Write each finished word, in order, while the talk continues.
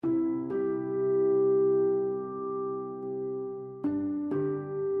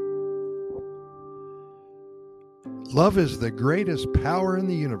Love is the greatest power in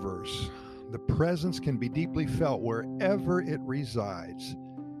the universe. The presence can be deeply felt wherever it resides.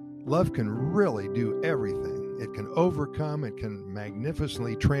 Love can really do everything. It can overcome, it can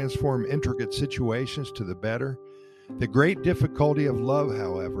magnificently transform intricate situations to the better. The great difficulty of love,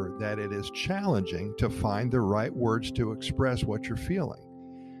 however, that it is challenging to find the right words to express what you're feeling.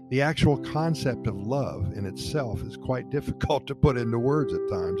 The actual concept of love in itself is quite difficult to put into words at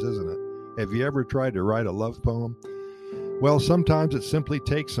times, isn't it? Have you ever tried to write a love poem? Well, sometimes it simply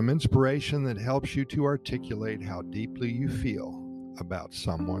takes some inspiration that helps you to articulate how deeply you feel about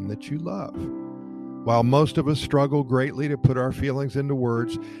someone that you love. While most of us struggle greatly to put our feelings into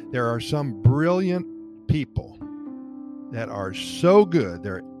words, there are some brilliant people that are so good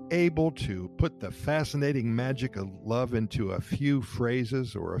they're able to put the fascinating magic of love into a few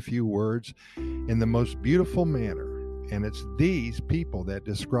phrases or a few words in the most beautiful manner. And it's these people that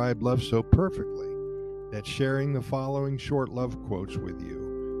describe love so perfectly that sharing the following short love quotes with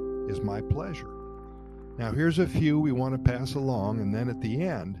you is my pleasure. Now, here's a few we want to pass along, and then at the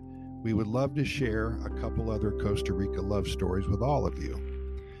end, we would love to share a couple other Costa Rica love stories with all of you.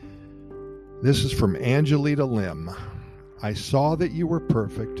 This is from Angelita Lim. I saw that you were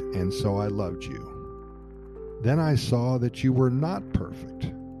perfect, and so I loved you. Then I saw that you were not perfect,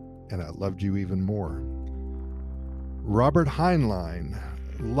 and I loved you even more. Robert Heinlein.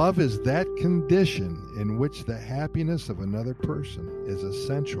 Love is that condition in which the happiness of another person is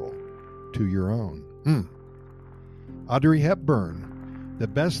essential to your own. Audrey Hepburn. The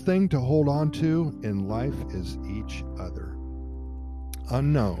best thing to hold on to in life is each other.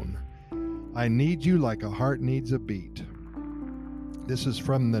 Unknown. I need you like a heart needs a beat. This is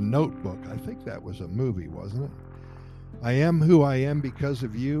from The Notebook. I think that was a movie, wasn't it? I am who I am because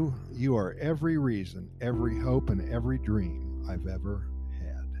of you. You are every reason, every hope, and every dream I've ever had.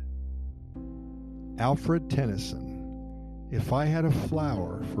 Alfred Tennyson. If I had a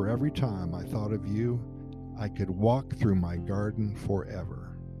flower for every time I thought of you, I could walk through my garden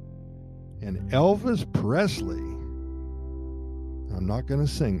forever. And Elvis Presley. I'm not going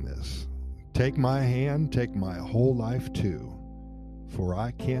to sing this. Take my hand, take my whole life too, for I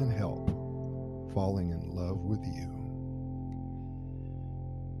can't help falling in love with you.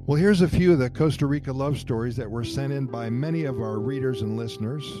 Well, here's a few of the Costa Rica love stories that were sent in by many of our readers and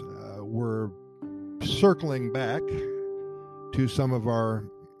listeners. We're circling back to some of our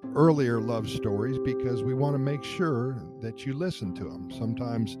earlier love stories because we want to make sure that you listen to them.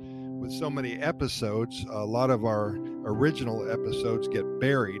 Sometimes with so many episodes, a lot of our original episodes get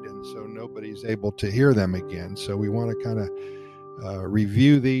buried, and so nobody's able to hear them again. So we want to kind of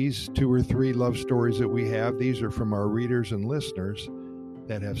review these 2 or 3 love stories that we have. These are from our readers and listeners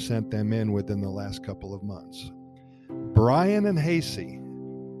that have sent them in within the last couple of months. Brian and Hasey.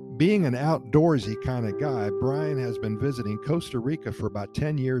 Being an outdoorsy kind of guy, Brian has been visiting Costa Rica for about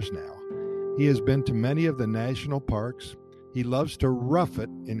 10 years now. He has been to many of the national parks. He loves to rough it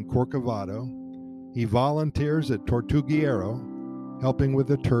in Corcovado. He volunteers at Tortuguero, helping with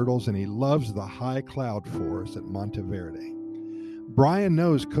the turtles, and he loves the high cloud forest at Monteverde. Brian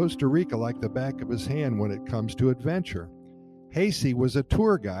knows Costa Rica like the back of his hand when it comes to adventure. Hasey was a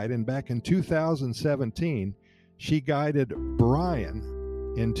tour guide, and back in 2017, she guided Brian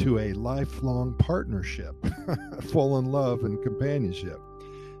into a lifelong partnership, full in love and companionship.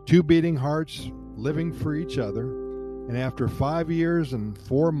 2 beating hearts living for each other, and after 5 years and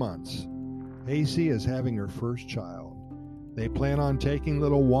 4 months, Hasey is having her first child. They plan on taking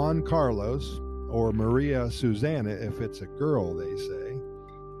little Juan Carlos, or Maria Susana if it's a girl, they say,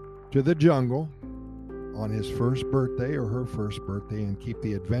 to the jungle on his first birthday or her first birthday and keep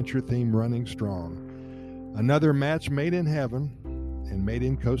the adventure theme running strong. Another match made in heaven and made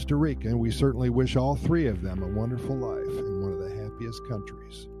in Costa Rica, and we certainly wish all 3 of them a wonderful life in one of the happiest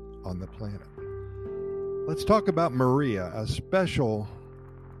countries on the planet. Let's talk about Maria, a special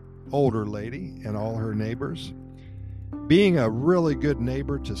older lady, and all her neighbors. Being a really good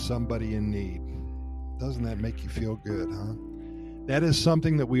neighbor to somebody in need. Doesn't that make you feel good, huh? That is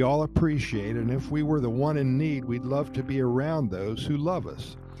something that we all appreciate, and if we were the one in need, we'd love to be around those who love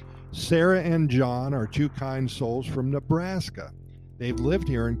us. Sarah and John are 2 kind souls from Nebraska. They've lived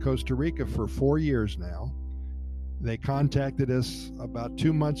here in Costa Rica for 4 years now. They contacted us about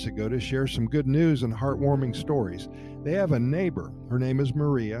 2 months ago to share some good news and heartwarming stories. They have a neighbor. Her name is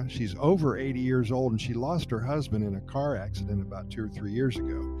Maria. She's over 80 years old, and she lost her husband in a car accident about 2 or 3 years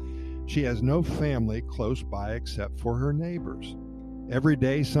ago. She has no family close by except for her neighbors. Every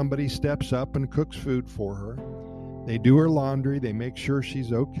day somebody steps up and cooks food for her. They do her laundry. They make sure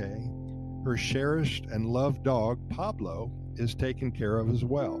she's okay. Her cherished and loved dog, Pablo, is taken care of as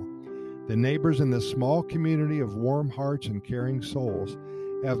well. The neighbors in this small community of warm hearts and caring souls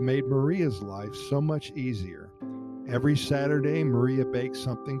have made Maria's life so much easier. Every Saturday, Maria bakes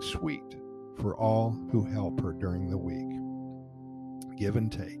something sweet for all who help her during the week. Give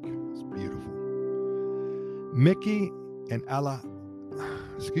and take. It's beautiful. Mickey and Andreina.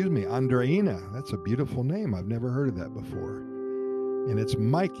 That's a beautiful name. I've never heard of that before. And it's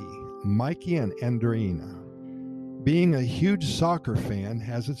Mikey and Andreina. Being a huge soccer fan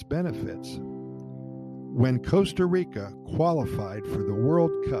has its benefits. When Costa Rica qualified for the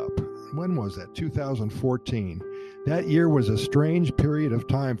World Cup, when was that? 2014. That year was a strange period of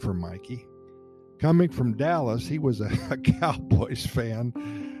time for Mikey. Coming from Dallas, he was a Cowboys fan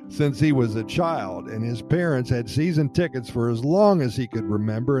since he was a child, and his parents had season tickets for as long as he could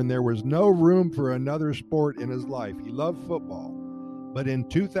remember, and there was no room for another sport in his life. He loved football. But in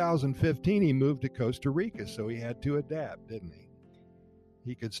 2015, he moved to Costa Rica, so he had to adapt, didn't he?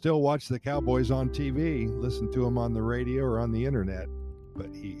 He could still watch the Cowboys on TV, listen to them on the radio or on the internet,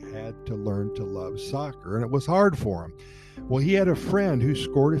 but he had to learn to love soccer, and it was hard for him. Well, he had a friend who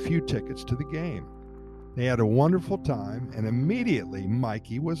scored a few tickets to the game. They had a wonderful time, and immediately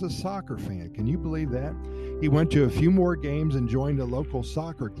Mikey was a soccer fan. Can you believe that? He went to a few more games and joined a local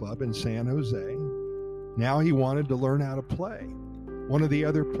soccer club in San Jose. Now he wanted to learn how to play. One of the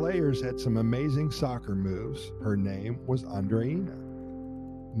other players had some amazing soccer moves. Her name was Andreina.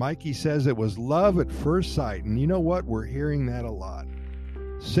 Mikey says it was love at first sight, and you know what? We're hearing that a lot.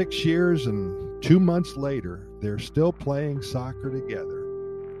 6 years and 2 months later, they're still playing soccer together.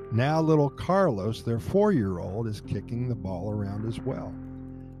 Now little Carlos, their 4-year-old, is kicking the ball around as well.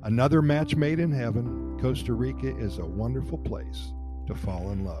 Another match made in heaven. Costa Rica is a wonderful place to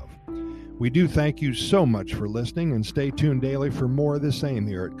fall in love. We do thank you so much for listening, and stay tuned daily for more of the same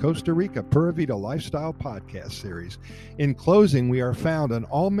here at Costa Rica Pura Vida Lifestyle Podcast Series. In closing, we are found on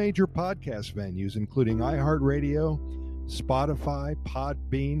all major podcast venues, including iHeartRadio, Spotify,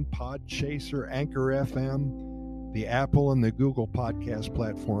 Podbean, Podchaser, Anchor FM, the Apple and the Google podcast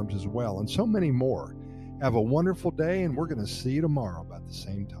platforms as well, and so many more. Have a wonderful day, and we're going to see you tomorrow about the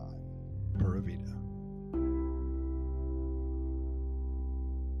same time. Pura Vida.